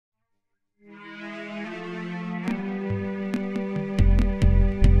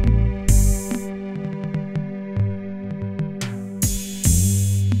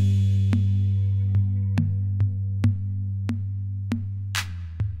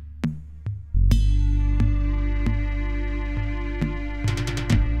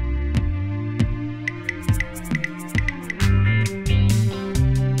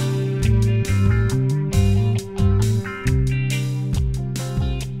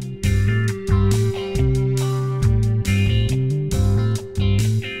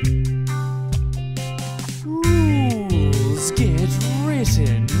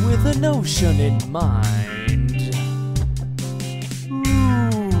emotion in mind.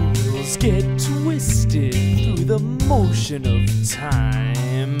 Rules get twisted through the motion of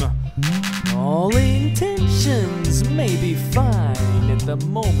time. All intentions may be fine at the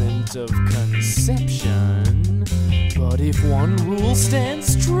moment of conception, but if one rule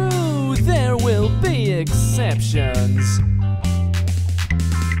stands true, there will be exceptions.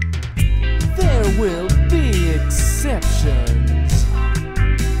 There will be exceptions.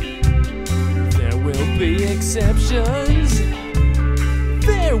 There will be exceptions.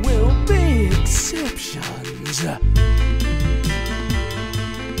 There will be exceptions. Yep.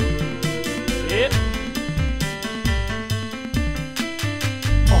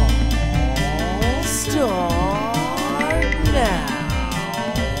 All start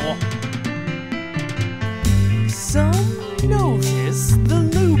now. Some notice the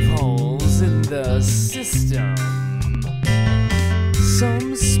loopholes in the system.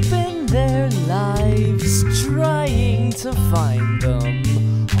 Some spend their lives trying to find them.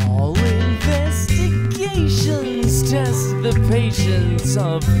 All investigations test the patience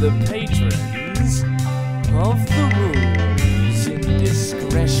of the patrons of the rules in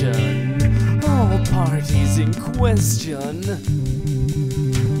discretion. All parties in question.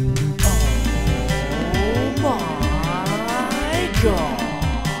 Oh my God.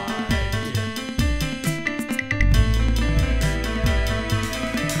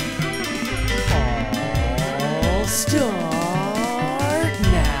 All start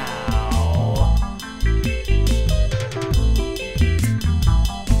now.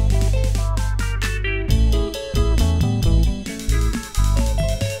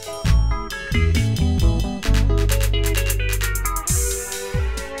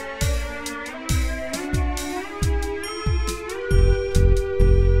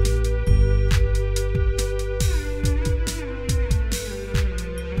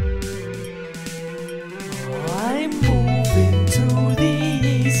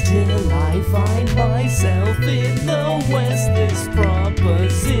 Find myself in the West. This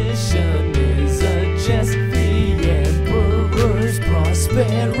proposition is a jest. The emperor's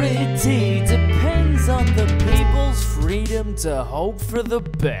prosperity depends on the people's freedom to hope for the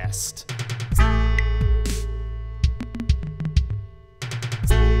best.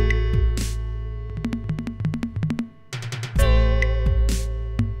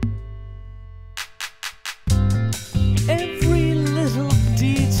 Every little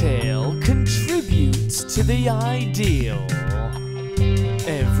detail contributes to the ideal.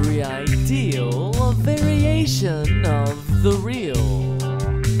 Every ideal a variation of the real.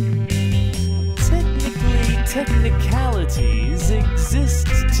 Technicalities exist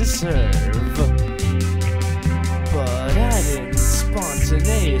to serve, but adding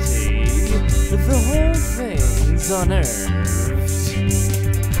spontaneity, the whole thing's unearthed.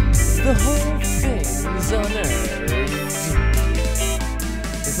 The whole thing's unearthed.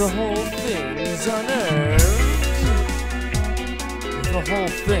 The whole thing's unearthed. The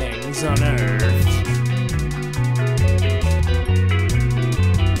whole thing's unearthed.